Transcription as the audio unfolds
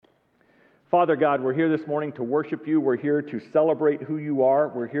Father God, we're here this morning to worship you. We're here to celebrate who you are.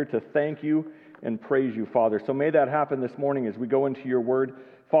 We're here to thank you and praise you, Father. So may that happen this morning as we go into your word.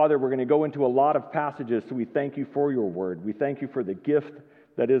 Father, we're going to go into a lot of passages, so we thank you for your word. We thank you for the gift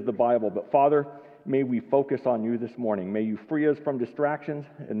that is the Bible. But Father, may we focus on you this morning. May you free us from distractions,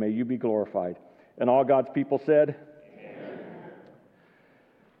 and may you be glorified. And all God's people said, amen.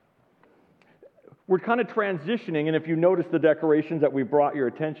 We're kind of transitioning, and if you notice the decorations that we brought your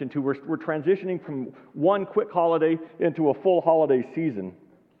attention to, we're transitioning from one quick holiday into a full holiday season.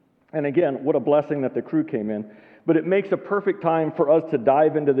 And again, what a blessing that the crew came in. But it makes a perfect time for us to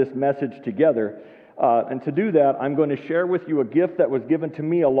dive into this message together. And to do that, I'm going to share with you a gift that was given to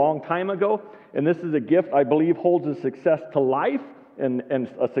me a long time ago. And this is a gift I believe holds a success to life and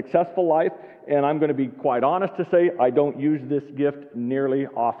a successful life. And I'm going to be quite honest to say I don't use this gift nearly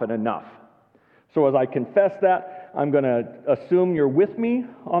often enough. So as I confess that, I'm going to assume you're with me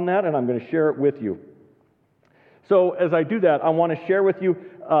on that, and I'm going to share it with you. So as I do that, I want to share with you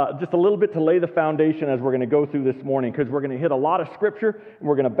just a little bit to lay the foundation as we're going to go through this morning, because we're going to hit a lot of scripture, and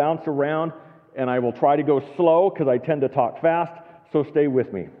we're going to bounce around, and I will try to go slow because I tend to talk fast, so stay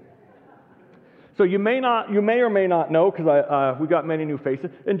with me. So you may or may not know, because we got many new faces,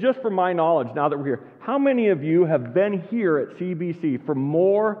 and just for my knowledge, now that we're here, how many of you have been here at CBC for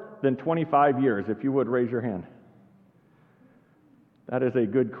more than 25 years? If you would, raise your hand. That is a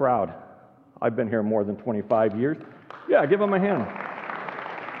good crowd. I've been here more than 25 years. Yeah, give them a hand.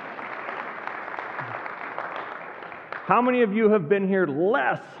 How many of you have been here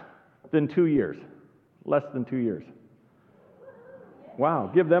less than 2 years? Less than 2 years.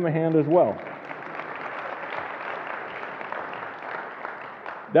 Wow, give them a hand as well.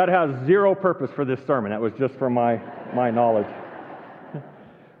 That has zero purpose for this sermon. That was just for my knowledge.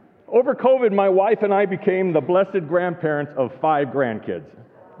 Over COVID, my wife and I became the blessed grandparents of 5 grandkids.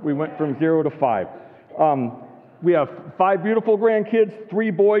 We went from 0 to 5. We have 5 beautiful grandkids,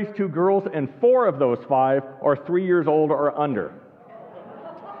 3 boys, 2 girls, and 4 of those 5 are 3 years old or under.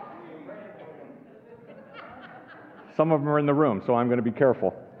 Some of them are in the room, so I'm going to be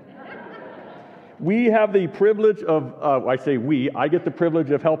careful. We have the privilege of, I get the privilege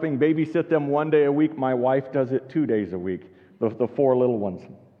of helping babysit them 1 day a week. My wife does it 2 days a week, the 4 little ones.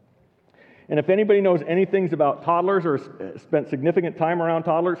 And if anybody knows anything about toddlers or spent significant time around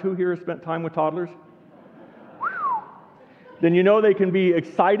toddlers, who here has spent time with toddlers? Then you know they can be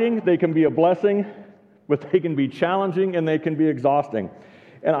exciting, they can be a blessing, but they can be challenging and they can be exhausting.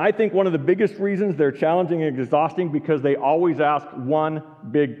 And I think one of the biggest reasons they're challenging and exhausting because they always ask one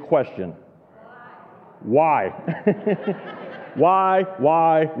big question. Why? Why?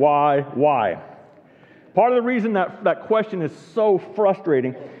 Part of the reason that question is so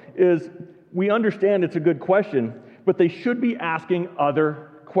frustrating is we understand it's a good question, but they should be asking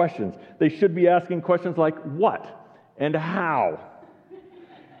other questions. They should be asking questions like what and how.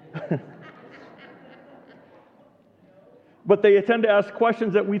 But they tend to ask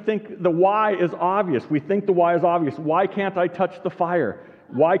questions that we think the why is obvious. We think the why is obvious. Why can't I touch the fire?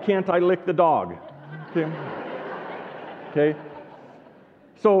 Why can't I lick the dog? Okay?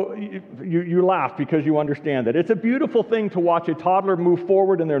 So you laugh because you understand that. It's a beautiful thing to watch a toddler move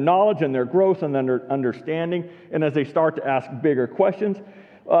forward in their knowledge and their growth and their understanding, and as they start to ask bigger questions.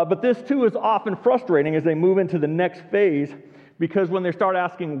 But this too is often frustrating as they move into the next phase, because when they start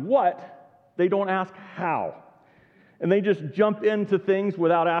asking what, they don't ask how. And they just jump into things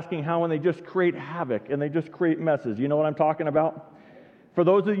without asking how, and they just create havoc and they just create messes. You know what I'm talking about? For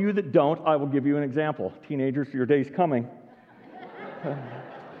those of you that don't, I will give you an example. Teenagers, your day's coming.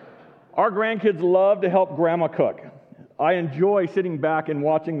 Our grandkids love to help Grandma cook. I enjoy sitting back and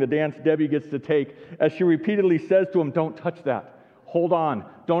watching the dance Debbie gets to take as she repeatedly says to them, don't touch that. Hold on.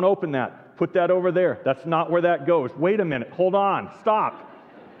 Don't open that. Put that over there. That's not where that goes. Wait a minute. Hold on. Stop.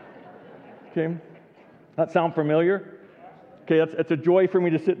 Okay. That sound familiar? Okay, it's a joy for me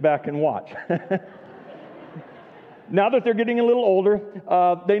to sit back and watch. Now that they're getting a little older,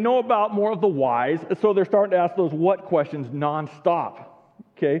 they know about more of the whys, so they're starting to ask those what questions nonstop.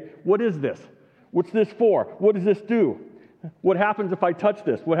 Okay, what is this? What's this for? What does this do? What happens if I touch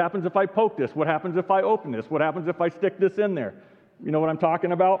this? What happens if I poke this? What happens if I open this? What happens if I stick this in there? You know what I'm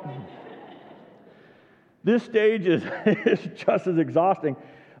talking about? This stage is just as exhausting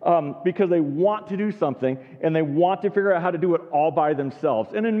because they want to do something and they want to figure out how to do it all by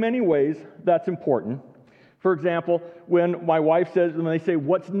themselves. And in many ways, that's important. For example, when they say,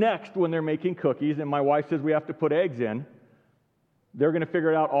 what's next when they're making cookies, and my wife says we have to put eggs in, they're going to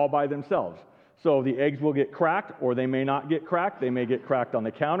figure it out all by themselves. So the eggs will get cracked, or they may not get cracked. They may get cracked on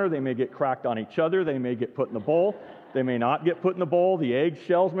the counter. They may get cracked on each other. They may get put in the bowl. They may not get put in the bowl. The egg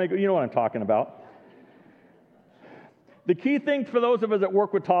shells may go, you know what I'm talking about. The key thing for those of us that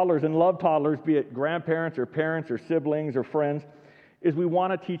work with toddlers and love toddlers, be it grandparents or parents or siblings or friends, is we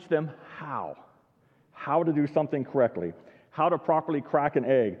want to teach them how to do something correctly, how to properly crack an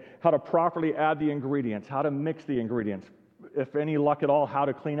egg, how to properly add the ingredients, how to mix the ingredients, if any luck at all, how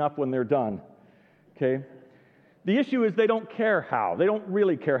to clean up when they're done. Okay? The issue is they don't care how. They don't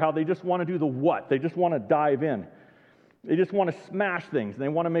really care how. They just want to do the what. They just want to dive in. They just want to smash things, and they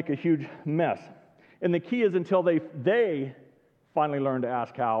want to make a huge mess. And the key is until they finally learn to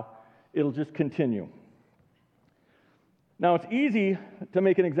ask how, it'll just continue. Now, it's easy to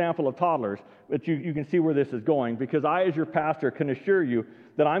make an example of toddlers, but you can see where this is going, because I, as your pastor, can assure you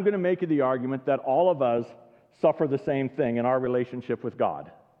that I'm going to make the argument that all of us suffer the same thing in our relationship with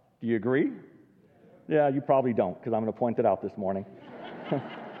God. Do you agree? Yeah, you probably don't, because I'm going to point it out this morning.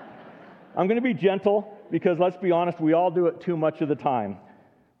 I'm going to be gentle, because let's be honest, we all do it too much of the time.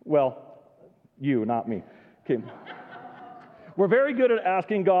 Well, you, not me. Okay. We're very good at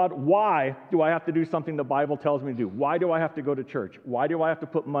asking God, why do I have to do something the Bible tells me to do? Why do I have to go to church? Why do I have to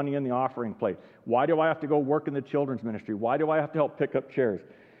put money in the offering plate? Why do I have to go work in the children's ministry? Why do I have to help pick up chairs?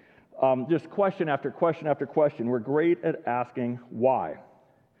 Just question after question after question. We're great at asking why.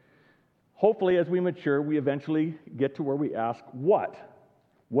 Hopefully, as we mature, we eventually get to where we ask what?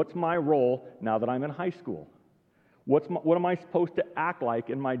 What's my role now that I'm in high school? What am I supposed to act like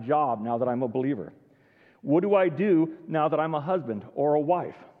in my job now that I'm a believer? What do I do now that I'm a husband or a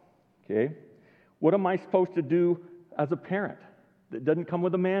wife? Okay? What am I supposed to do as a parent that doesn't come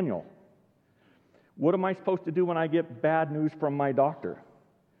with a manual? What am I supposed to do when I get bad news from my doctor?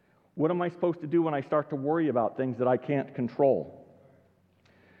 What am I supposed to do when I start to worry about things that I can't control?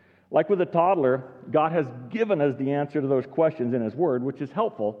 Like with a toddler, God has given us the answer to those questions in His Word, which is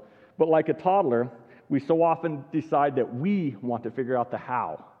helpful, but like a toddler, we so often decide that we want to figure out the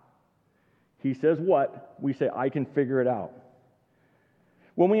how. He says what, we say, I can figure it out.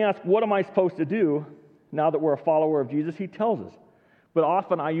 When we ask, what am I supposed to do now that we're a follower of Jesus, He tells us. But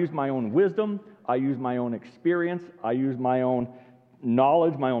often I use my own wisdom, I use my own experience, I use my own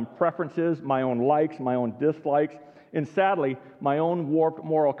knowledge, my own preferences, my own likes, my own dislikes, and sadly, my own warped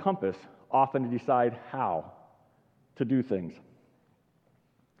moral compass often to decide how to do things.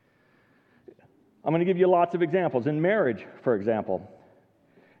 I'm going to give you lots of examples. In marriage, for example,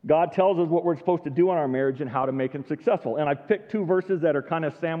 God tells us what we're supposed to do in our marriage and how to make it successful. And I've picked two verses that are kind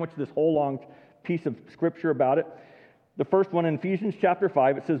of sandwiched this whole long piece of scripture about it. The first one in Ephesians chapter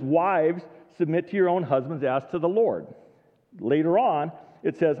 5, it says, wives, submit to your own husbands as to the Lord. Later on,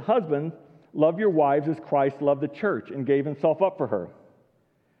 it says, husbands, love your wives as Christ loved the church and gave Himself up for her.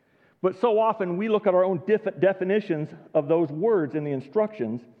 But so often we look at our own definitions of those words in the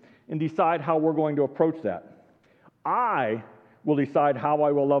instructions and decide how we're going to approach that. I will decide how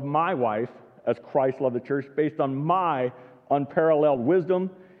I will love my wife as Christ loved the church based on my unparalleled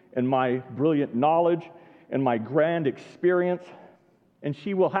wisdom and my brilliant knowledge and my grand experience, and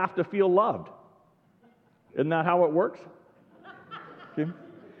she will have to feel loved. Isn't that how it works? Okay.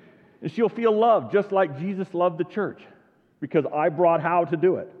 And she'll feel loved just like Jesus loved the church, because I brought how to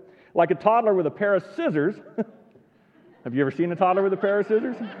do it. Like a toddler with a pair of scissors. Have you ever seen a toddler with a pair of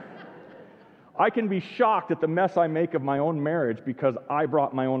scissors? I can be shocked at the mess I make of my own marriage because I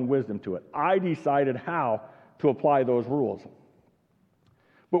brought my own wisdom to it. I decided how to apply those rules.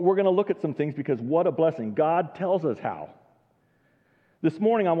 But we're going to look at some things because what a blessing. God tells us how. This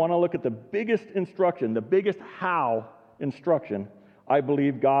morning I want to look at the biggest instruction, the biggest how instruction I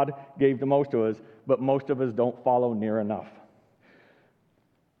believe God gave the most to us, but most of us don't follow near enough.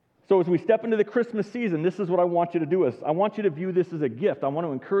 So as we step into the Christmas season, this is what I want you to do. I want you to view this as a gift. I want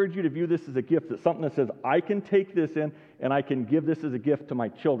to encourage you to view this as a gift, that's something that says, I can take this in and I can give this as a gift to my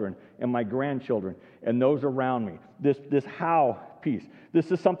children and my grandchildren and those around me. This how piece.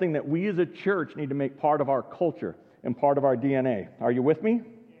 This is something that we as a church need to make part of our culture and part of our DNA. Are you with me?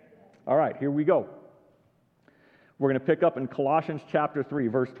 All right, here we go. We're going to pick up in Colossians chapter 3,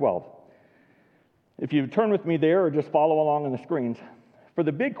 verse 12. If you turn with me there or just follow along on the screens. For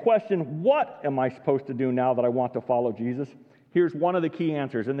the big question, what am I supposed to do now that I want to follow Jesus? Here's one of the key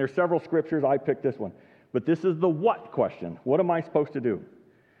answers, and there's several scriptures. I picked this one. But this is the what question. What am I supposed to do?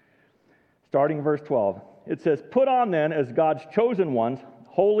 Starting in verse 12, it says, put on then as God's chosen ones,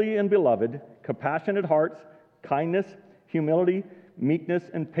 holy and beloved, compassionate hearts, kindness, humility, meekness,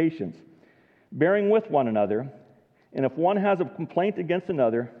 and patience, bearing with one another, and if one has a complaint against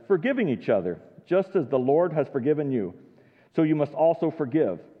another, forgiving each other, just as the Lord has forgiven you. So you must also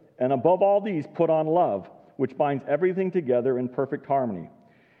forgive. And above all these, put on love, which binds everything together in perfect harmony.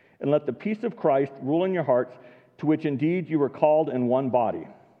 And let the peace of Christ rule in your hearts, to which indeed you were called in one body.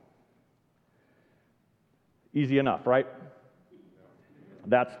 Easy enough, right?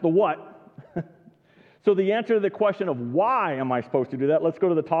 That's the what. So the answer to the question of why am I supposed to do that, let's go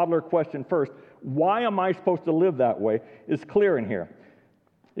to the toddler question first. Why am I supposed to live that way is clear in here.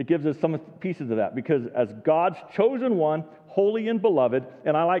 It gives us some pieces of that, because as God's chosen one, holy and beloved,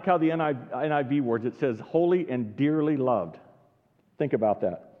 and I like how the NIV words, it says holy and dearly loved. Think about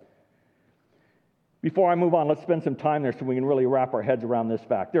that. Before I move on, let's spend some time there so we can really wrap our heads around this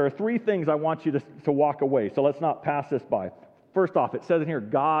fact. There are three things I want you to walk away, so let's not pass this by. First off, it says in here,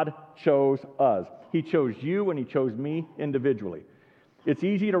 God chose us. He chose you and He chose me individually. It's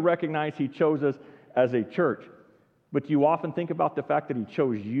easy to recognize He chose us as a church, but do you often think about the fact that He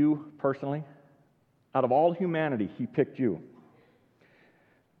chose you personally? Out of all humanity, He picked you.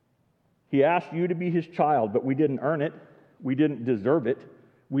 He asked you to be His child, but we didn't earn it. We didn't deserve it.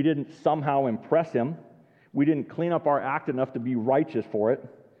 We didn't somehow impress Him. We didn't clean up our act enough to be righteous for it.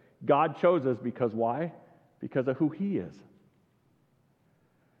 God chose us because why? Because of who He is.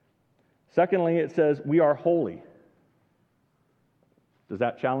 Secondly, it says we are holy. Does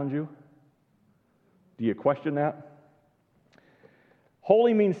that challenge you? Do you question that?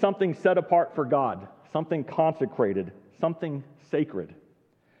 Holy means something set apart for God, something consecrated, something sacred.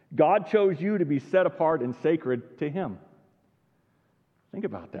 God chose you to be set apart and sacred to Him. Think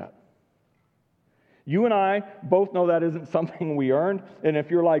about that. You and I both know that isn't something we earned, and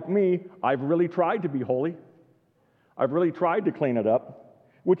if you're like me, I've really tried to be holy. I've really tried to clean it up,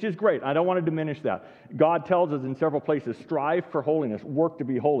 which is great. I don't want to diminish that. God tells us in several places, strive for holiness, work to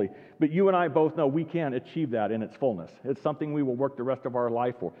be holy. But you and I both know we can't achieve that in its fullness. It's something we will work the rest of our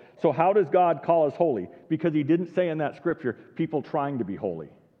life for. So how does God call us holy? Because He didn't say in that scripture, people trying to be holy.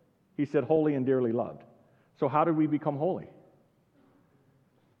 He said, holy and dearly loved. So how did we become holy?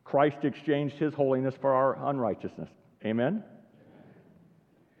 Christ exchanged His holiness for our unrighteousness. Amen?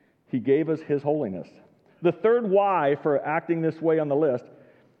 He gave us His holiness. The third why for acting this way on the list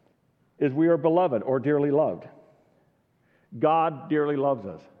is we are beloved or dearly loved. God dearly loves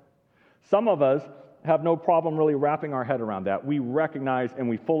us. Some of us have no problem really wrapping our head around that. We recognize and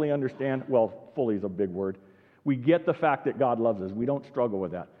we fully understand, well, fully is a big word. We get the fact that God loves us. We don't struggle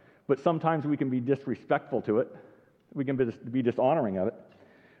with that. But sometimes we can be disrespectful to it. We can be dishonoring of it.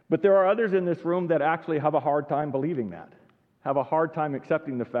 But there are others in this room that actually have a hard time believing that, have a hard time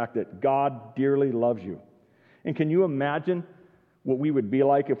accepting the fact that God dearly loves you. And can you imagine what we would be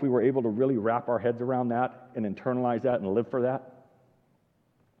like if we were able to really wrap our heads around that and internalize that and live for that?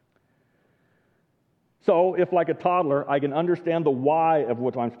 So, if like a toddler, I can understand the why of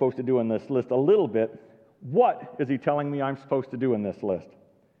what I'm supposed to do in this list a little bit, what is He telling me I'm supposed to do in this list?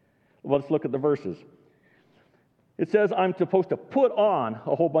 Let's look at the verses. It says I'm supposed to put on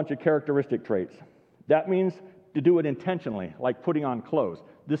a whole bunch of characteristic traits. That means to do it intentionally, like putting on clothes.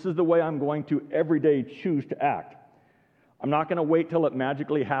 This is the way I'm going to every day choose to act. I'm not going to wait till it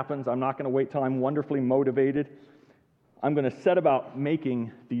magically happens. I'm not going to wait till I'm wonderfully motivated. I'm going to set about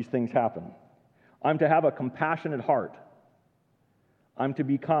making these things happen. I'm to have a compassionate heart. I'm to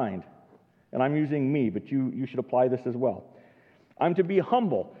be kind. And I'm using me, but you should apply this as well. I'm to be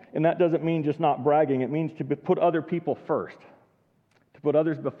humble, and that doesn't mean just not bragging. It means to put other people first, to put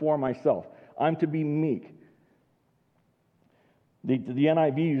others before myself. I'm to be meek. The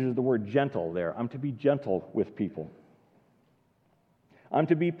NIV uses the word gentle there. I'm to be gentle with people. I'm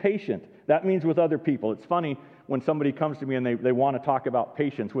to be patient. That means with other people. It's funny when somebody comes to me and they want to talk about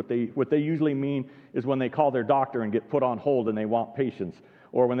patience. What they usually mean is when they call their doctor and get put on hold and they want patience.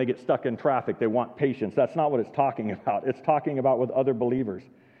 Or when they get stuck in traffic, they want patience. That's not what it's talking about. It's talking about with other believers.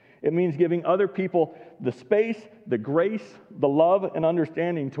 It means giving other people the space, the grace, the love, and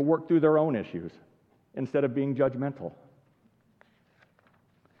understanding to work through their own issues instead of being judgmental.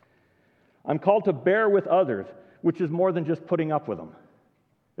 I'm called to bear with others, which is more than just putting up with them.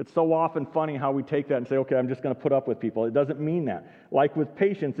 It's so often funny how we take that and say, okay, I'm just going to put up with people. It doesn't mean that. Like with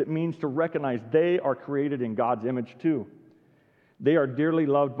patience, it means to recognize they are created in God's image too. They are dearly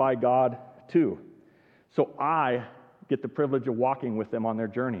loved by God too. So I get the privilege of walking with them on their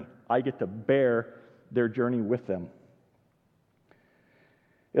journey. I get to bear their journey with them.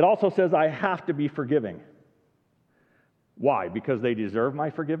 It also says I have to be forgiving. Why? Because they deserve my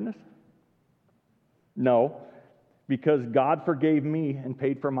forgiveness? No, because God forgave me and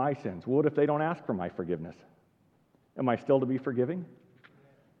paid for my sins. What if they don't ask for my forgiveness? Am I still to be forgiving?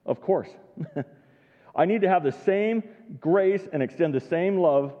 Of course. I need to have the same grace and extend the same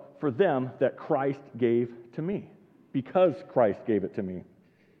love for them that Christ gave to me, because Christ gave it to me.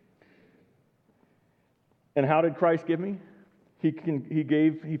 And how did Christ give me? He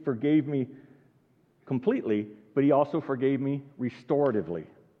forgave me completely, but he also forgave me restoratively.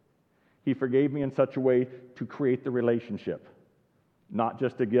 He forgave me in such a way to create the relationship, not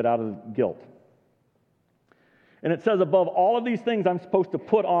just to get out of guilt. And it says above all of these things, I'm supposed to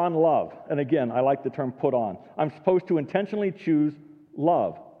put on love. And again, I like the term put on. I'm supposed to intentionally choose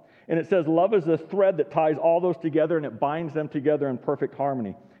love. And it says love is a thread that ties all those together, and it binds them together in perfect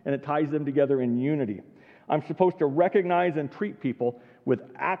harmony. And it ties them together in unity. I'm supposed to recognize and treat people with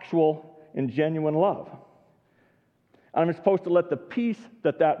actual and genuine love. I'm supposed to let the peace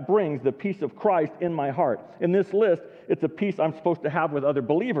that brings, the peace of Christ, in my heart. In this list, it's a peace I'm supposed to have with other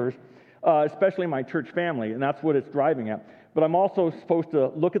believers, especially my church family, and that's what it's driving at. But I'm also supposed to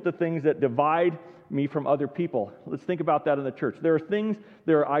look at the things that divide me from other people. Let's think about that in the church. There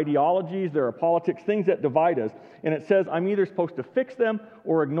are ideologies, there are politics, things that divide us. And it says I'm either supposed to fix them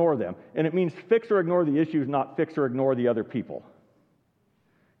or ignore them. And it means fix or ignore the issues, not fix or ignore the other people.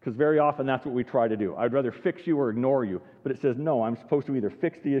 Because very often that's what we try to do. I'd rather fix you or ignore you. But it says, no, I'm supposed to either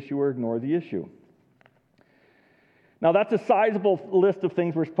fix the issue or ignore the issue. Now, that's a sizable list of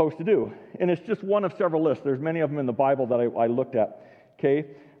things we're supposed to do. And it's just one of several lists. There's many of them in the Bible that I looked at. Okay?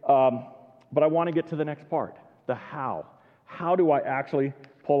 But I want to get to the next part, the how. How do I actually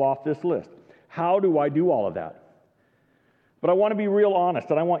pull off this list? How do I do all of that? But I want to be real honest,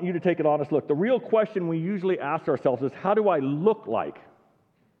 and I want you to take an honest look. The real question we usually ask ourselves is, how do I look like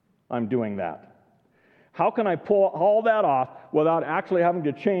I'm doing that? How can I pull all that off without actually having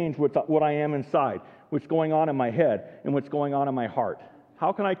to change what I am inside, what's going on in my head, and what's going on in my heart?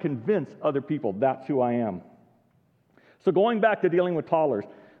 How can I convince other people that's who I am? So going back to dealing with toddlers,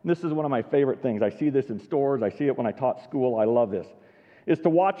 this is one of my favorite things. I see this in stores. I see it when I taught school. I love this. Is to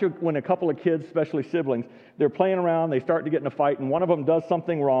watch when a couple of kids, especially siblings, they're playing around, they start to get in a fight, and one of them does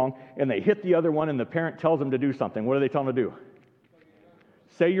something wrong, and they hit the other one, and the parent tells them to do something. What do they tell them to do?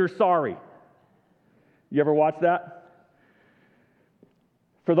 Say you're sorry. You ever watch that?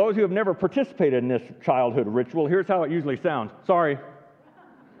 For those who have never participated in this childhood ritual, here's how it usually sounds. Sorry.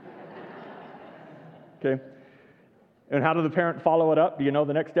 Okay. And how does the parent follow it up? Do you know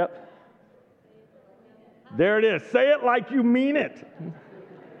the next step? There it is. Say it like you mean it.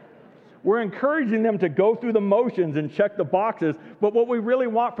 We're encouraging them to go through the motions and check the boxes, but what we really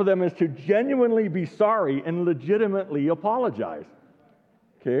want for them is to genuinely be sorry and legitimately apologize.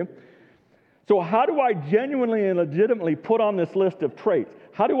 Okay? So how do I genuinely and legitimately put on this list of traits?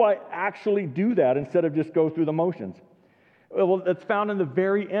 How do I actually do that instead of just go through the motions? Well, it's found in the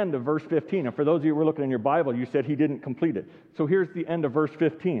very end of verse 15. And for those of you who were looking in your Bible, you said he didn't complete it. So here's the end of verse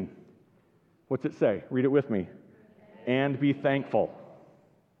 15. What's it say? Read it with me. And be thankful.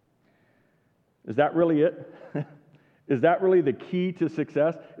 Is that really it? Is that really the key to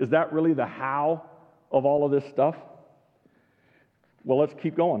success? Is that really the how of all of this stuff? Well, let's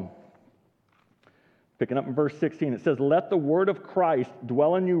keep going. Picking up in verse 16, it says, let the word of Christ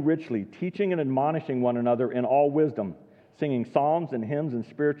dwell in you richly, teaching and admonishing one another in all wisdom, singing psalms and hymns and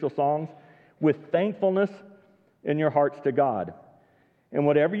spiritual songs with thankfulness in your hearts to God. And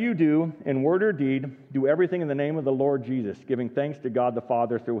whatever you do, in word or deed, do everything in the name of the Lord Jesus, giving thanks to God the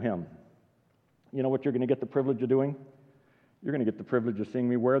Father through him. You know what you're going to get the privilege of doing? You're going to get the privilege of seeing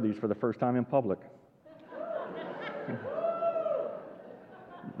me wear these for the first time in public.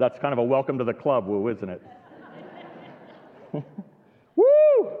 That's kind of a welcome to the club, woo, isn't it?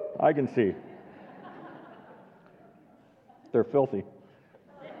 Woo! I can see. They're filthy.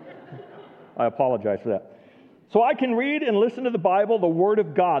 I apologize for that. So I can read and listen to the Bible, the Word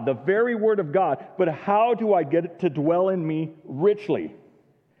of God, the very Word of God, but how do I get it to dwell in me richly?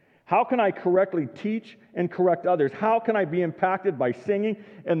 How can I correctly teach and correct others? How can I be impacted by singing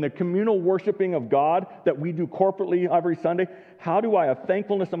and the communal worshiping of God that we do corporately every Sunday? How do I have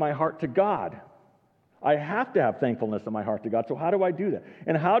thankfulness in my heart to God? I have to have thankfulness in my heart to God. So how do I do that?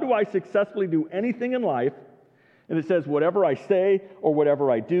 And how do I successfully do anything in life? And it says, whatever I say or whatever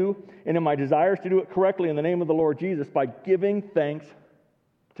I do, and in my desires to do it correctly in the name of the Lord Jesus, by giving thanks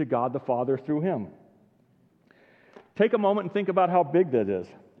to God the Father through him. Take a moment and think about how big that is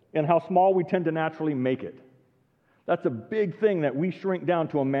and how small we tend to naturally make it. That's a big thing that we shrink down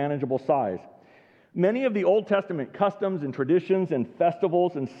to a manageable size. Many of the Old Testament customs and traditions and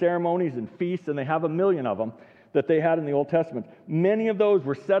festivals and ceremonies and feasts, and they have a million of them that they had in the Old Testament, many of those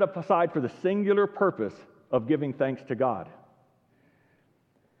were set aside for the singular purpose of giving thanks to God.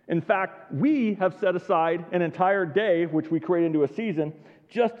 In fact, we have set aside an entire day, which we create into a season,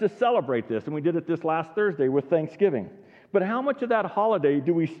 just to celebrate this, and we did it this last Thursday with Thanksgiving. But how much of that holiday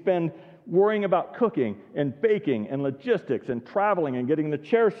do we spend worrying about cooking and baking and logistics and traveling and getting the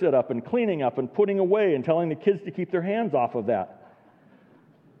chair set up and cleaning up and putting away and telling the kids to keep their hands off of that?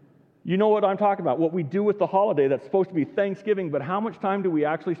 You know what I'm talking about, what we do with the holiday that's supposed to be Thanksgiving, but how much time do we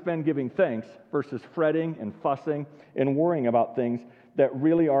actually spend giving thanks versus fretting and fussing and worrying about things that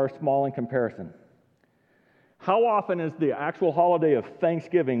really are small in comparison? How often is the actual holiday of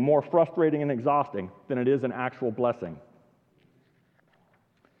Thanksgiving more frustrating and exhausting than it is an actual blessing?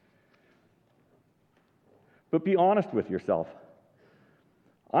 But be honest with yourself.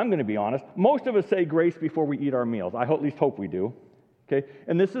 I'm going to be honest. Most of us say grace before we eat our meals. I at least hope we do. Okay?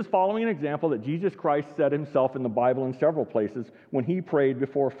 And this is following an example that Jesus Christ said himself in the Bible in several places when he prayed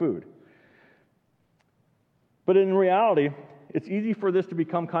before food. But in reality, it's easy for this to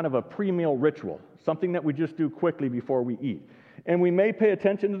become kind of a pre-meal ritual, something that we just do quickly before we eat. And we may pay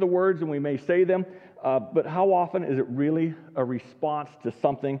attention to the words and we may say them, but how often is it really a response to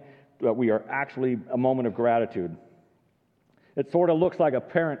something that we are actually a moment of gratitude? It sort of looks like a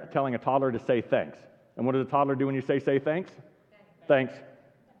parent telling a toddler to say thanks. And what does a toddler do when you say thanks? Thanks.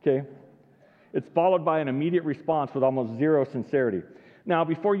 Okay? It's followed by an immediate response with almost zero sincerity. Now,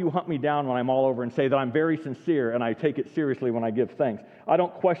 before you hunt me down when I'm all over and say that I'm very sincere and I take it seriously when I give thanks, I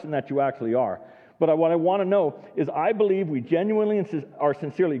don't question that you actually are. But what I want to know is I believe we genuinely are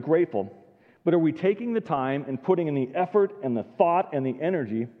sincerely grateful, but are we taking the time and putting in the effort and the thought and the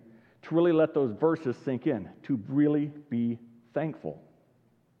energy to really let those verses sink in, to really be thankful?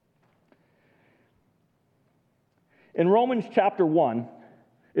 In Romans chapter 1,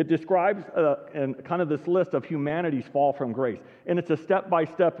 it describes and kind of this list of humanity's fall from grace. And it's a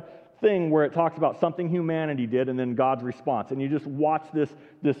step-by-step thing where it talks about something humanity did and then God's response. And you just watch this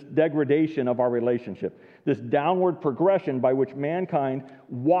degradation of our relationship, this downward progression by which mankind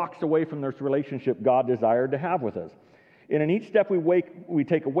walks away from this relationship God desired to have with us. And in each step we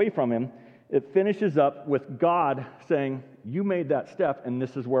take away from him, it finishes up with God saying, you made that step and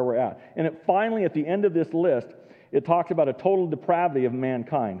this is where we're at. And it finally, at the end of this list, it talks about a total depravity of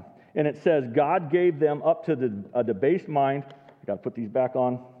mankind. And it says, God gave them up to a debased mind. I've got to put these back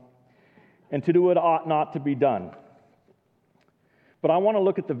on. And to do what ought not to be done. But I want to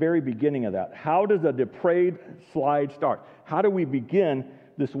look at the very beginning of that. How does a depraved slide start? How do we begin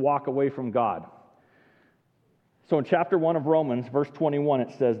this walk away from God? So in chapter 1 of Romans, verse 21,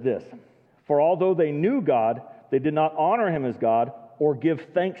 it says this: For although they knew God, they did not honor him as God or give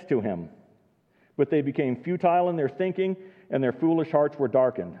thanks to him. But they became futile in their thinking, and their foolish hearts were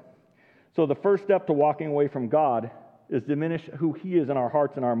darkened. So the first step to walking away from God is diminish who he is in our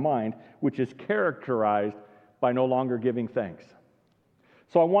hearts and our mind, which is characterized by no longer giving thanks.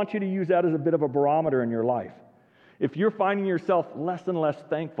 So I want you to use that as a bit of a barometer in your life. If you're finding yourself less and less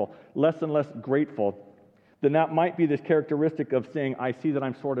thankful, less and less grateful, then that might be this characteristic of saying, I see that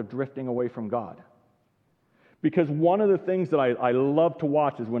I'm sort of drifting away from God. Because one of the things that I love to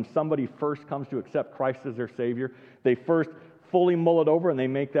watch is when somebody first comes to accept Christ as their Savior, they first fully mull it over and they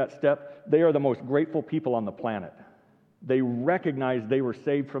make that step. They are the most grateful people on the planet. They recognize they were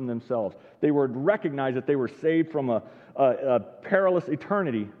saved from themselves. They would recognize that they were saved from a perilous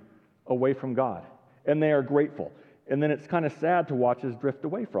eternity away from God. And they are grateful. And then it's kind of sad to watch us drift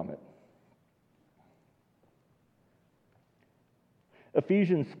away from it.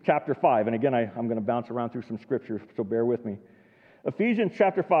 Ephesians chapter 5, and again, I'm going to bounce around through some scripture, so bear with me. Ephesians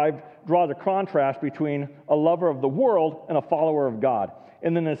chapter 5 draws a contrast between a lover of the world and a follower of God.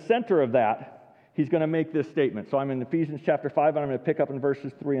 And in the center of that, he's going to make this statement. So I'm in Ephesians chapter 5, and I'm going to pick up in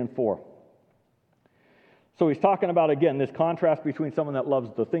verses 3 and 4. So he's talking about, again, this contrast between someone that loves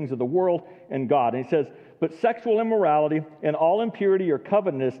the things of the world and God. And he says, but sexual immorality and all impurity or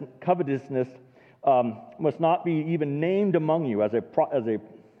covetousness must not be even named among you as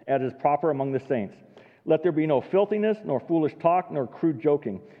is proper among the saints. Let there be no filthiness, nor foolish talk, nor crude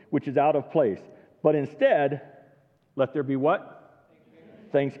joking, which is out of place. But instead, let there be what?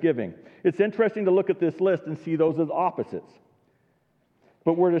 Thanksgiving. It's interesting to look at this list and see those as opposites.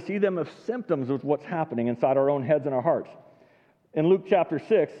 But we're to see them as symptoms of what's happening inside our own heads and our hearts. In Luke chapter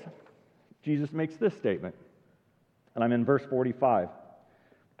 6, Jesus makes this statement, and I'm in verse 45.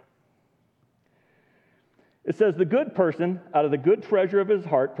 It says, the good person out of the good treasure of his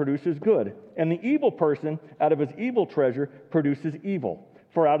heart produces good, and the evil person out of his evil treasure produces evil.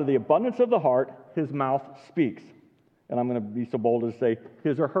 For out of the abundance of the heart, his mouth speaks. And I'm going to be so bold as to say,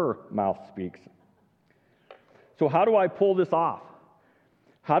 his or her mouth speaks. So how do I pull this off?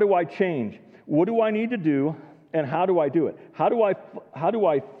 How do I change? What do I need to do, and how do I do it? How do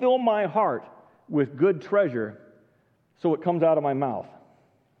I fill my heart with good treasure so it comes out of my mouth?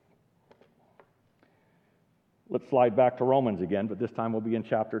 Let's slide back to Romans again, but this time we'll be in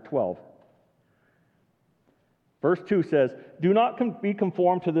chapter 12. Verse 2 says, "Do not be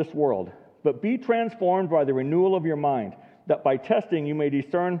conformed to this world, but be transformed by the renewal of your mind, that by testing you may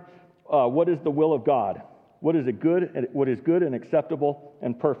discern what is the will of God, what is good and acceptable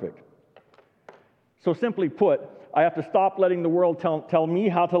and perfect." So simply put, I have to stop letting the world tell me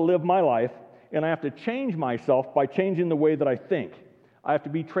how to live my life, and I have to change myself by changing the way that I think. I have to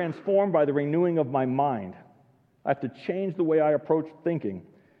be transformed by the renewing of my mind. I have to change the way I approach thinking.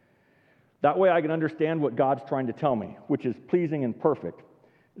 That way I can understand what God's trying to tell me, which is pleasing and perfect.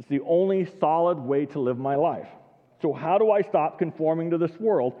 It's the only solid way to live my life. So how do I stop conforming to this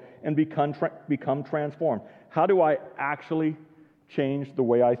world and become transformed? How do I actually change the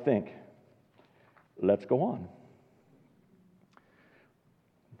way I think? Let's go on.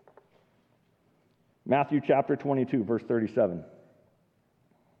 Matthew chapter 22, verse 37.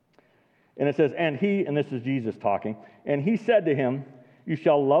 And it says, and this is Jesus talking, and he said to him, "You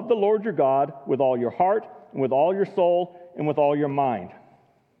shall love the Lord your God with all your heart, and with all your soul, and with all your mind."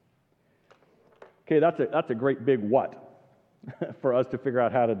 Okay, that's a great big what for us to figure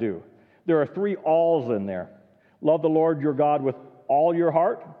out how to do. There are 3 alls in there. Love the Lord your God with all your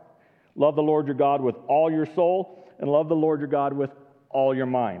heart, love the Lord your God with all your soul, and love the Lord your God with all your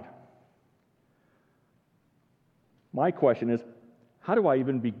mind. My question is, how do I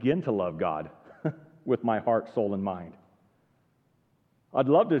even begin to love God with my heart, soul, and mind? I'd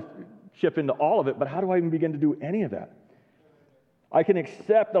love to chip into all of it, but how do I even begin to do any of that? I can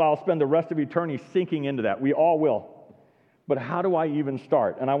accept that I'll spend the rest of eternity sinking into that. We all will. But how do I even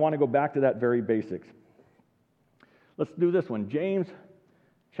start? And I want to go back to that very basics. Let's do this one. James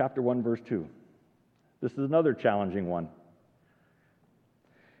chapter 1, verse 2. This is another challenging one.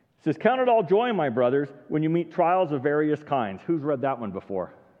 It says, "Count it all joy, my brothers, when you meet trials of various kinds." Who's read that one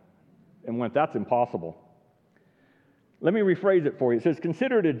before? And went, that's impossible. Let me rephrase it for you. It says,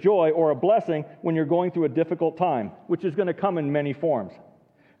 "Consider it a joy or a blessing when you're going through a difficult time," which is going to come in many forms.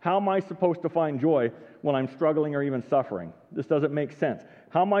 How am I supposed to find joy when I'm struggling or even suffering? This doesn't make sense.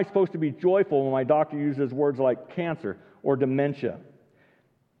 How am I supposed to be joyful when my doctor uses words like cancer or dementia?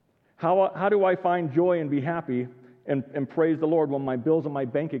 How do I find joy and be happy and praise the Lord when my bills and my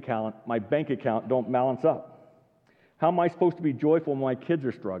bank account don't balance up? How am I supposed to be joyful when my kids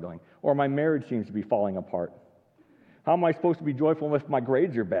are struggling or my marriage seems to be falling apart? How am I supposed to be joyful if my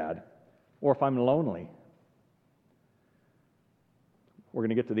grades are bad or if I'm lonely? We're going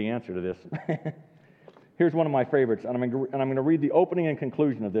to get to the answer to this. Here's one of my favorites, and I'm going to read the opening and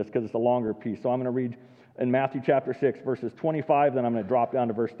conclusion of this because it's a longer piece. So I'm going to read in Matthew chapter 6, verses 25, then I'm going to drop down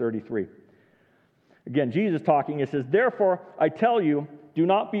to verse 33. Again, Jesus talking, it says, "Therefore, I tell you, do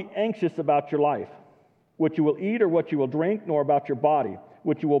not be anxious about your life, what you will eat or what you will drink, nor about your body,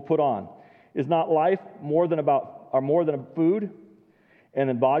 what you will put on. Is not life more than food, and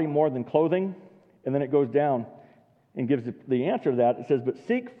the body more than clothing?" And then it goes down and gives the answer to that. It says, "But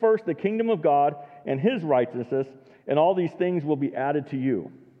seek first the kingdom of God and his righteousness, and all these things will be added to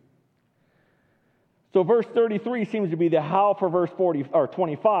you." So verse 33 seems to be the how for verse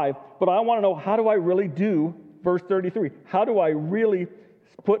 25, but I want to know, how do I really do verse 33? How do I really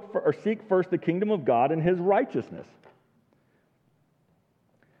seek first the kingdom of God and his righteousness?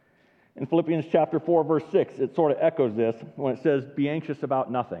 In Philippians chapter 4, verse 6, it sort of echoes this when it says, "Be anxious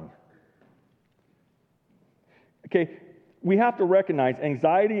about nothing." Okay, we have to recognize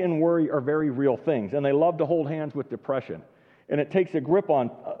anxiety and worry are very real things, and they love to hold hands with depression. And it takes a grip on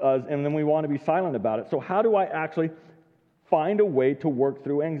us, and then we want to be silent about it. So how do I actually find a way to work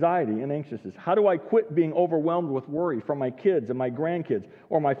through anxiety and anxiousness? How do I quit being overwhelmed with worry from my kids and my grandkids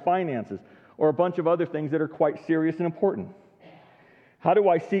or my finances or a bunch of other things that are quite serious and important? How do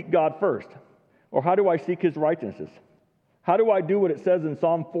I seek God first? Or how do I seek his righteousness? How do I do what it says in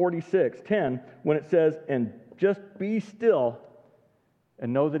Psalm 46:10 when it says, "And just be still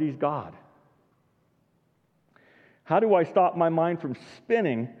and know that he's God"? How do I stop my mind from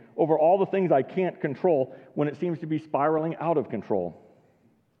spinning over all the things I can't control when it seems to be spiraling out of control?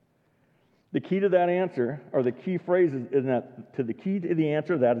 The key to that answer, or the key phrase the key to the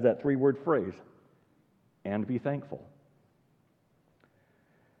answer to that is that 3-word phrase, "and be thankful."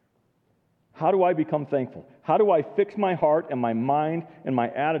 How do I become thankful? How do I fix my heart and my mind and my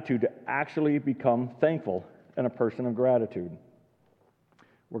attitude to actually become thankful and a person of gratitude?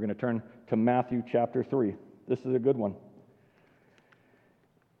 We're going to turn to Matthew chapter 3. This is a good one.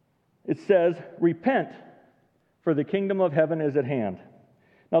 It says, "Repent, for the kingdom of heaven is at hand."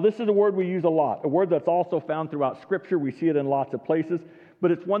 Now, this is a word we use a lot, a word that's also found throughout Scripture. We see it in lots of places,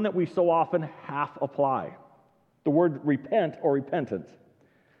 but it's one that we so often half apply. The word repent or repentance.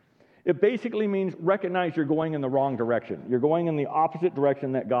 It basically means recognize you're going in the wrong direction. You're going in the opposite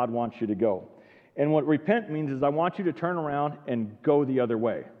direction that God wants you to go. And what repent means is I want you to turn around and go the other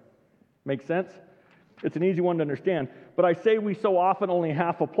way. Make sense? It's an easy one to understand. But I say we so often only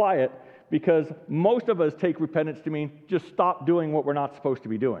half apply it because most of us take repentance to mean just stop doing what we're not supposed to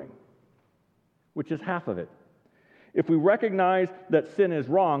be doing, which is half of it. If we recognize that sin is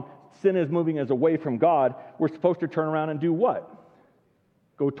wrong, sin is moving us away from God, we're supposed to turn around and do what?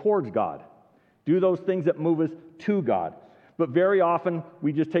 Go towards God. Do those things that move us to God. But very often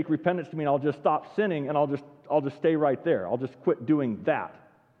we just take repentance to mean I'll just stop sinning and I'll just stay right there. I'll just quit doing that.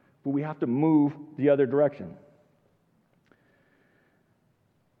 But we have to move the other direction.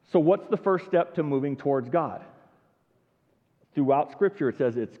 So what's the first step to moving towards God? Throughout Scripture it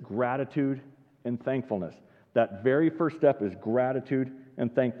says it's gratitude and thankfulness. That very first step is gratitude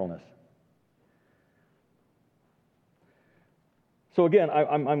and thankfulness. So again,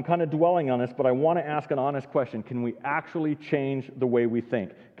 I'm kind of dwelling on this, but I want to ask an honest question. Can we actually change the way we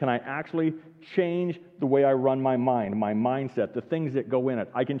think? Can I actually change the way I run my mind, my mindset, the things that go in it?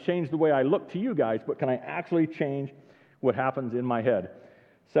 I can change the way I look to you guys, but can I actually change what happens in my head?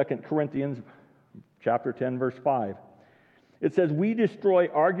 2 Corinthians chapter 10, verse 5. It says, we destroy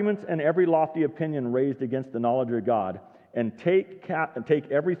arguments and every lofty opinion raised against the knowledge of God, and take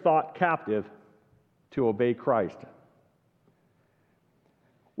every thought captive to obey Christ.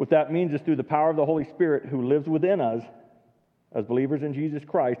 What that means is through the power of the Holy Spirit who lives within us as believers in Jesus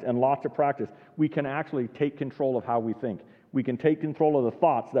Christ and lots of practice, we can actually take control of how we think. We can take control of the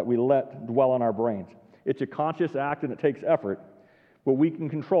thoughts that we let dwell in our brains. It's a conscious act and it takes effort, but we can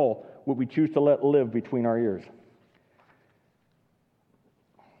control what we choose to let live between our ears.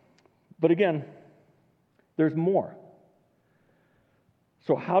 But again, there's more.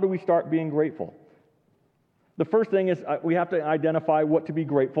 So how do we start being grateful? The first thing is we have to identify what to be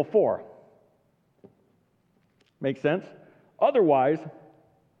grateful for. Make sense? Otherwise,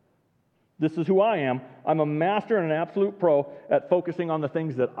 this is who I am. I'm a master and an absolute pro at focusing on the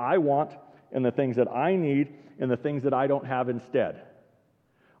things that I want and the things that I need and the things that I don't have instead.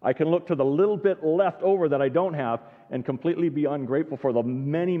 I can look to the little bit left over that I don't have and completely be ungrateful for the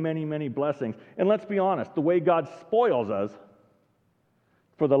many, many, many blessings. And let's be honest, the way God spoils us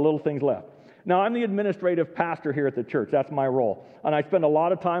for the little things left. Now, I'm the administrative pastor here at the church. That's my role. And I spend a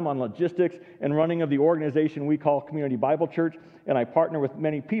lot of time on logistics and running of the organization we call Community Bible Church. And I partner with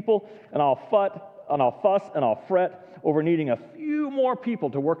many people, and I'll fuss and I'll fret over needing a few more people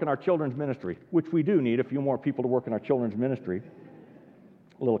to work in our children's ministry, which we do need a few more people to work in our children's ministry.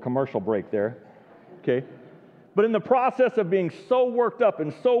 A little commercial break there. Okay. But in the process of being so worked up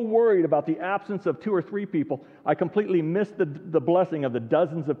and so worried about the absence of 2 or 3 people, I completely missed the blessing of the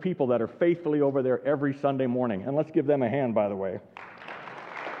dozens of people that are faithfully over there every Sunday morning. And let's give them a hand, by the way.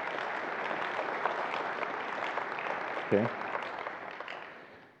 Okay.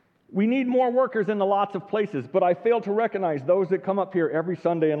 We need more workers in the lots of places, but I fail to recognize those that come up here every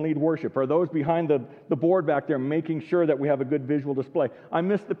Sunday and lead worship, or those behind the board back there making sure that we have a good visual display. I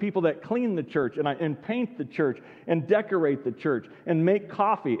miss the people that clean the church and paint the church and decorate the church and make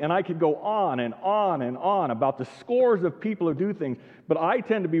coffee, and I could go on and on and on about the scores of people who do things, but I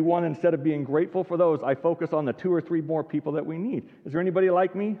tend to be one, instead of being grateful for those, I focus on the 2 or 3 more people that we need. Is there anybody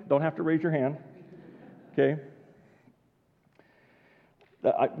like me? Don't have to raise your hand. Okay.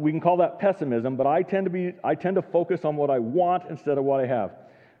 We can call that pessimism, but I tend to focus on what I want instead of what I have.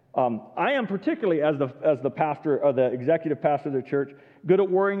 I am particularly, as the pastor, or the executive pastor of the church, good at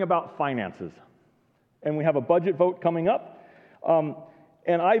worrying about finances. And we have a budget vote coming up,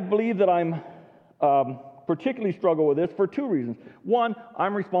 and I believe that I'm particularly struggle with this for 2 reasons. One,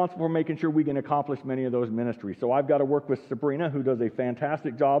 I'm responsible for making sure we can accomplish many of those ministries. So I've got to work with Sabrina, who does a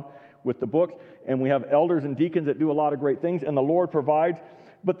fantastic job with the books, and we have elders and deacons that do a lot of great things, and the Lord provides.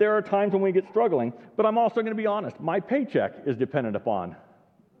 But there are times when we get struggling. But I'm also going to be honest, my paycheck is dependent upon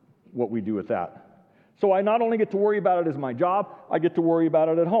what we do with that. So I not only get to worry about it as my job, I get to worry about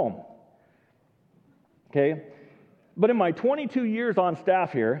it at home. Okay? But in my 22 years on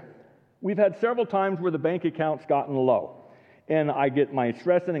staff here, we've had several times where the bank account's gotten low. And I get my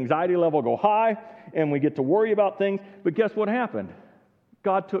stress and anxiety level go high, and we get to worry about things. But guess what happened?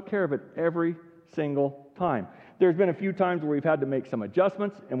 God took care of it every single time. There's been a few times where we've had to make some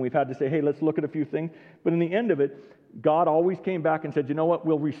adjustments, and we've had to say, hey, let's look at a few things. But in the end of it, God always came back and said, you know what?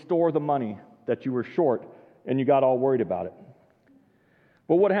 We'll restore the money that you were short, and you got all worried about it.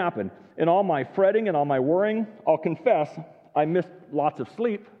 But what happened? In all my fretting and all my worrying, I'll confess, I missed lots of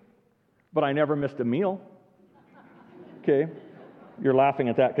sleep, but I never missed a meal. Okay? You're laughing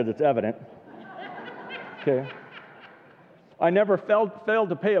at that because it's evident. Okay? I never failed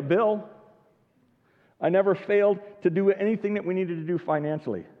to pay a bill. I never failed to do anything that we needed to do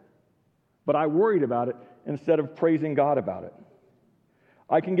financially. But I worried about it instead of praising God about it.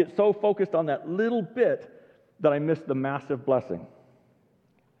 I can get so focused on that little bit that I miss the massive blessing.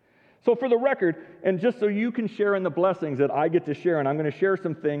 So for the record, and just so you can share in the blessings that I get to share, and I'm going to share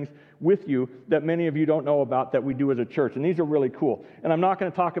some things with you that many of you don't know about that we do as a church, and these are really cool. And I'm not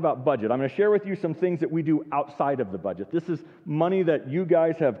going to talk about budget. I'm going to share with you some things that we do outside of the budget. This is money that you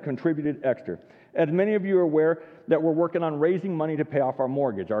guys have contributed extra. As many of you are aware that we're working on raising money to pay off our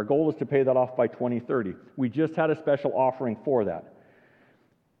mortgage. Our goal is to pay that off by 2030. We just had a special offering for that.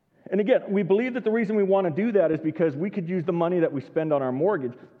 And again, we believe that the reason we want to do that is because we could use the money that we spend on our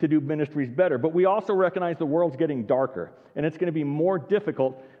mortgage to do ministries better. But we also recognize the world's getting darker, and it's going to be more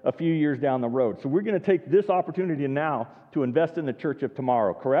difficult a few years down the road. So we're going to take this opportunity now to invest in the church of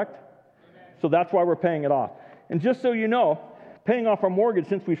tomorrow, correct? Amen. So that's why we're paying it off. And just so you know, paying off our mortgage,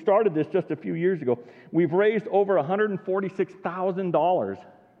 since we started this just a few years ago, we've raised over $146,000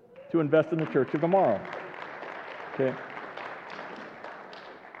 to invest in the church of tomorrow. Okay.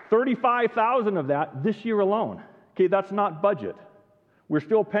 35,000 of that this year alone. Okay, that's not budget. We're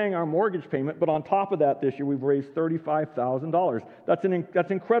still paying our mortgage payment, but on top of that this year we've raised $35,000.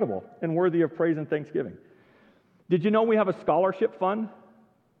 That's incredible and worthy of praise and thanksgiving. Did you know we have a scholarship fund?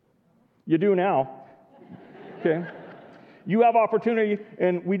 You do now. Okay. You have opportunity,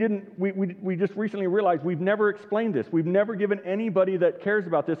 and we just recently realized we've never explained this. We've never given anybody that cares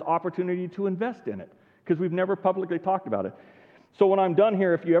about this opportunity to invest in it because we've never publicly talked about it. So when I'm done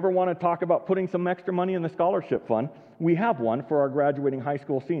here, if you ever want to talk about putting some extra money in the scholarship fund, we have one for our graduating high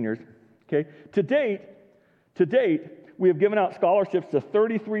school seniors. Okay. To date, we have given out scholarships to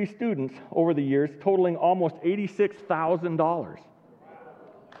 33 students over the years, totaling almost $86,000.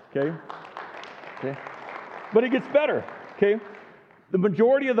 Okay. But it gets better. Okay. The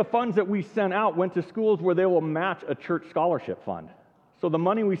majority of the funds that we sent out went to schools where they will match a church scholarship fund. So the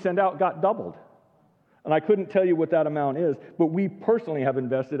money we send out got doubled. And I couldn't tell you what that amount is, but we personally have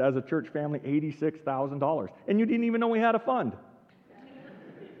invested as a church family $86,000. And you didn't even know we had a fund.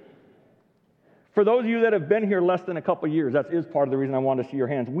 For those of you that have been here less than a couple of years, that is part of the reason I wanted to see your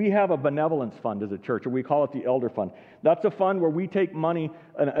hands. We have a benevolence fund as a church, or we call it the Elder Fund. That's a fund where we take money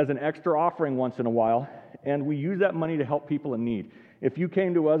as an extra offering once in a while, and we use that money to help people in need. If you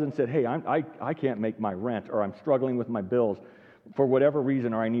came to us and said, hey, I can't make my rent, or I'm struggling with my bills, for whatever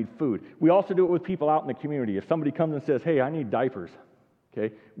reason, or I need food. We also do it with people out in the community. If somebody comes and says, hey, I need diapers,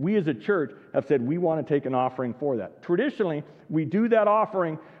 okay, we as a church have said we want to take an offering for that. Traditionally, we do that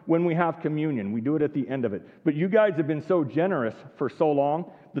offering when we have communion. We do it at the end of it. But you guys have been so generous for so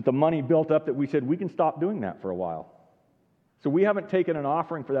long that the money built up that we said we can stop doing that for a while. So we haven't taken an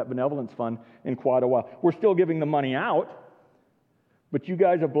offering for that benevolence fund in quite a while. We're still giving the money out, but you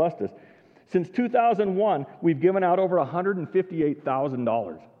guys have blessed us. Since 2001, we've given out over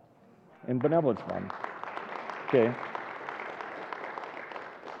 $158,000 in benevolence fund. Okay.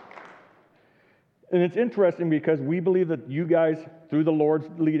 And it's interesting because we believe that you guys, through the Lord's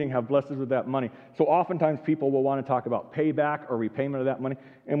leading, have blessed us with that money. So oftentimes people will want to talk about payback or repayment of that money,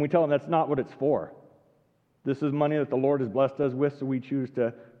 and we tell them that's not what it's for. This is money that the Lord has blessed us with, so we choose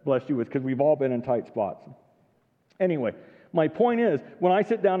to bless you with, because we've all been in tight spots. Anyway, my point is, when I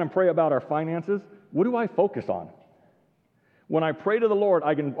sit down and pray about our finances, what do I focus on? When I pray to the Lord,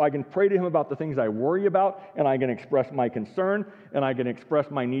 I can pray to Him about the things I worry about, and I can express my concern, and I can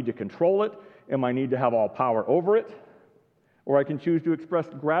express my need to control it, and my need to have all power over it, or I can choose to express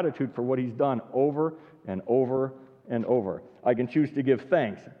gratitude for what He's done over and over and over. I can choose to give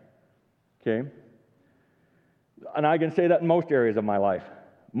thanks, okay? And I can say that in most areas of my life.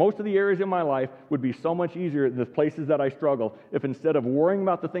 Most of the areas in my life would be so much easier in the places that I struggle if instead of worrying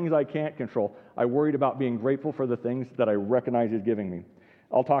about the things I can't control, I worried about being grateful for the things that I recognize He's giving me.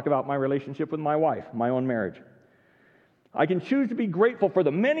 I'll talk about my relationship with my wife, my own marriage. I can choose to be grateful for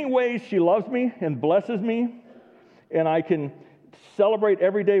the many ways she loves me and blesses me, and I can celebrate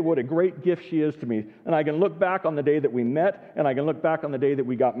every day what a great gift she is to me. And I can look back on the day that we met, and I can look back on the day that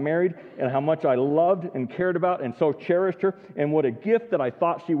we got married, and how much I loved and cared about and so cherished her, and what a gift that I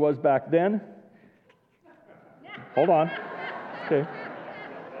thought she was back then. Hold on. Okay.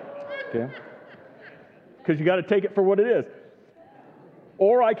 Because you got to take it for what it is.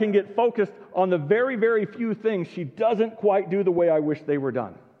 Or I can get focused on the very, very few things she doesn't quite do the way I wish they were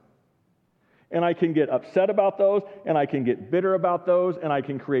done. And I can get upset about those, and I can get bitter about those, and I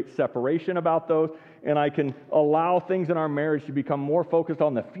can create separation about those, and I can allow things in our marriage to become more focused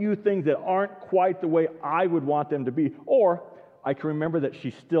on the few things that aren't quite the way I would want them to be. Or I can remember that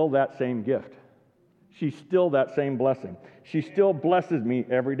she's still that same gift. She's still that same blessing. She still blesses me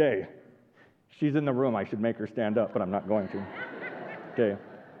every day. She's in the room. I should make her stand up, but I'm not going to.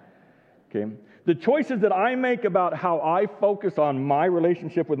 Okay. The choices that I make about how I focus on my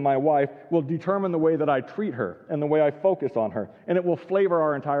relationship with my wife will determine the way that I treat her and the way I focus on her, and it will flavor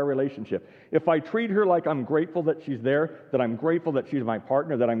our entire relationship. If I treat her like I'm grateful that she's there, that I'm grateful that she's my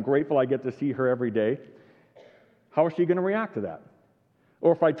partner, that I'm grateful I get to see her every day, how is she going to react to that?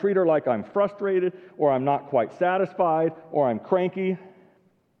 Or if I treat her like I'm frustrated, or I'm not quite satisfied, or I'm cranky,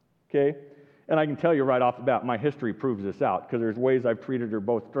 okay? And I can tell you right off the bat, my history proves this out, because there's ways I've treated her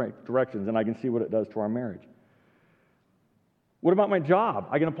both directions, and I can see what it does to our marriage. What about my job?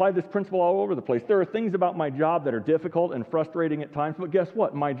 I can apply this principle all over the place. There are things about my job that are difficult and frustrating at times, but guess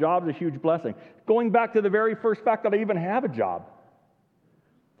what? My job is a huge blessing. Going back to the very first fact that I even have a job.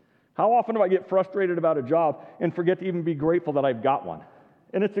 How often do I get frustrated about a job and forget to even be grateful that I've got one?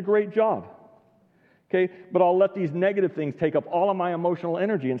 And it's a great job. Okay, but I'll let these negative things take up all of my emotional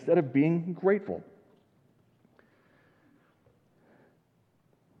energy instead of being grateful.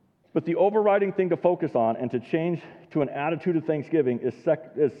 But the overriding thing to focus on and to change to an attitude of thanksgiving is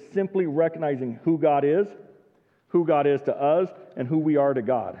simply recognizing who God is to us, and who we are to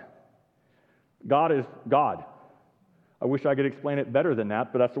God. God is God. I wish I could explain it better than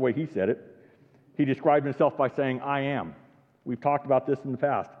that, but that's the way he said it. He described himself by saying, I am. We've talked about this in the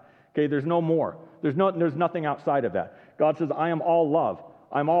past. Okay, there's no more. There's nothing outside of that. God says, I am all love.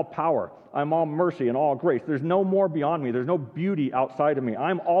 I'm all power. I'm all mercy and all grace. There's no more beyond me. There's no beauty outside of me.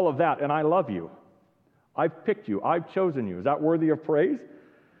 I'm all of that, and I love you. I've picked you. I've chosen you. Is that worthy of praise?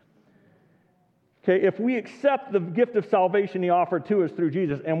 Okay, if we accept the gift of salvation he offered to us through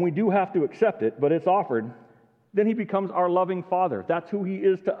Jesus, and we do have to accept it, but it's offered, then he becomes our loving Father. That's who he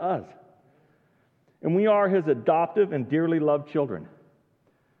is to us. And we are his adoptive and dearly loved children.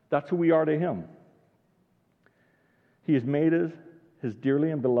 That's who we are to him. He has made us his dearly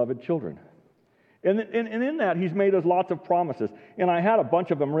and beloved children. And in that, he's made us lots of promises. And I had a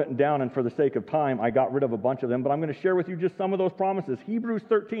bunch of them written down, and for the sake of time, I got rid of a bunch of them, but I'm going to share with you just some of those promises. Hebrews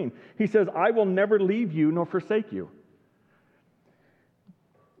 13, he says, I will never leave you nor forsake you.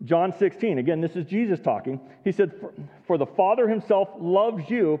 John 16, again, this is Jesus talking. He said, for the Father himself loves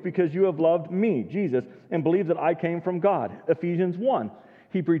you because you have loved me, Jesus, and believe that I came from God. Ephesians 1,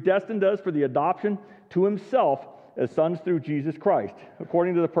 he predestined us for the adoption to himself as sons through Jesus Christ,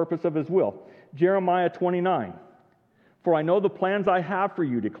 according to the purpose of his will. Jeremiah 29, for I know the plans I have for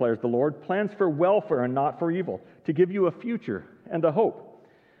you, declares the Lord, plans for welfare and not for evil, to give you a future and a hope.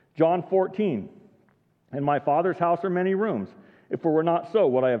 John 14, in my Father's house are many rooms. If it were not so,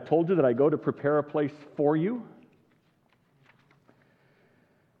 would I have told you that I go to prepare a place for you?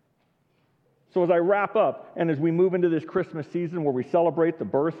 So as I wrap up, and as we move into this Christmas season where we celebrate the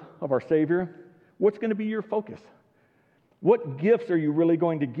birth of our Savior, what's going to be your focus? What gifts are you really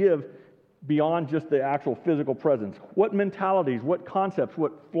going to give beyond just the actual physical presence? What mentalities, what concepts,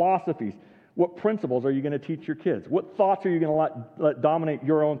 what philosophies, what principles are you going to teach your kids? What thoughts are you going to let dominate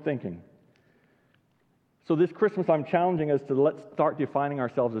your own thinking? So this Christmas, I'm challenging us to let's start defining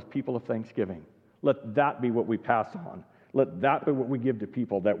ourselves as people of thanksgiving. Let that be what we pass on. Let that be what we give to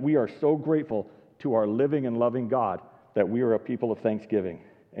people, that we are so grateful to our living and loving God that we are a people of thanksgiving.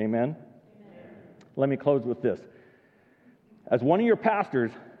 Amen? Let me close with this. As one of your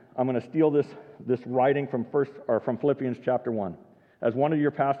pastors, I'm going to steal this writing from Philippians chapter 1. As one of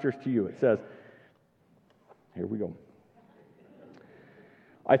your pastors to you, it says, here we go.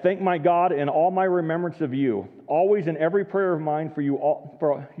 I thank my God in all my remembrance of you, always in every prayer of mine for you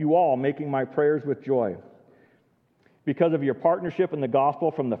all, making my prayers with joy, because of your partnership in the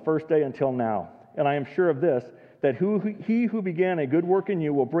gospel from the first day until now. And I am sure of this, that he who began a good work in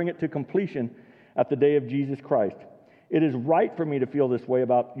you will bring it to completion at the day of Jesus Christ. It is right for me to feel this way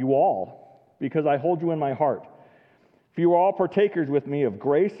about you all, because I hold you in my heart. For you are all partakers with me of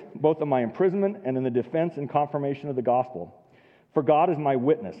grace, both in my imprisonment and in the defense and confirmation of the gospel. For God is my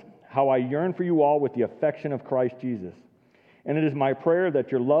witness, how I yearn for you all with the affection of Christ Jesus. And it is my prayer that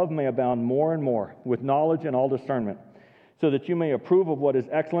your love may abound more and more with knowledge and all discernment, so that you may approve of what is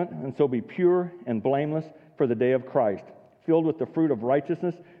excellent, and so be pure and blameless for the day of Christ, filled with the fruit of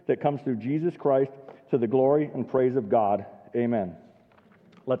righteousness that comes through Jesus Christ, to the glory and praise of God. Amen.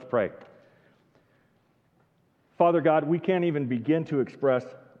 Let's pray. Father God, we can't even begin to express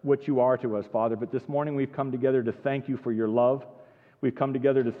what you are to us, Father, but this morning we've come together to thank you for your love. We've come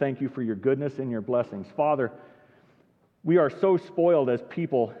together to thank you for your goodness and your blessings. Father, we are so spoiled as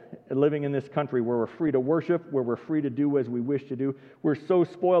people living in this country where we're free to worship, where we're free to do as we wish to do. We're so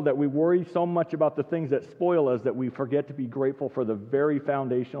spoiled that we worry so much about the things that spoil us that we forget to be grateful for the very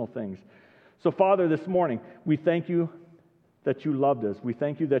foundational things. So, Father, this morning, we thank you that you loved us. We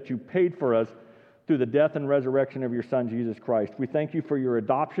thank you that you paid for us through the death and resurrection of your Son, Jesus Christ. We thank you for your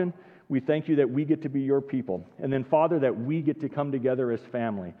adoption. We thank you that we get to be your people. And then, Father, that we get to come together as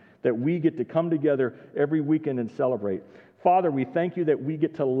family, that we get to come together every weekend and celebrate. Father, we thank you that we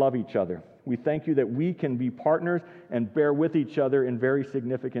get to love each other. We thank you that we can be partners and bear with each other in very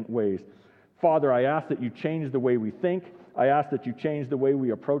significant ways. Father, I ask that you change the way we think. I ask that you change the way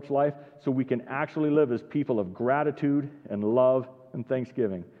we approach life so we can actually live as people of gratitude and love and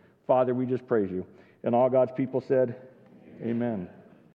thanksgiving. Father, we just praise you. And all God's people said, amen.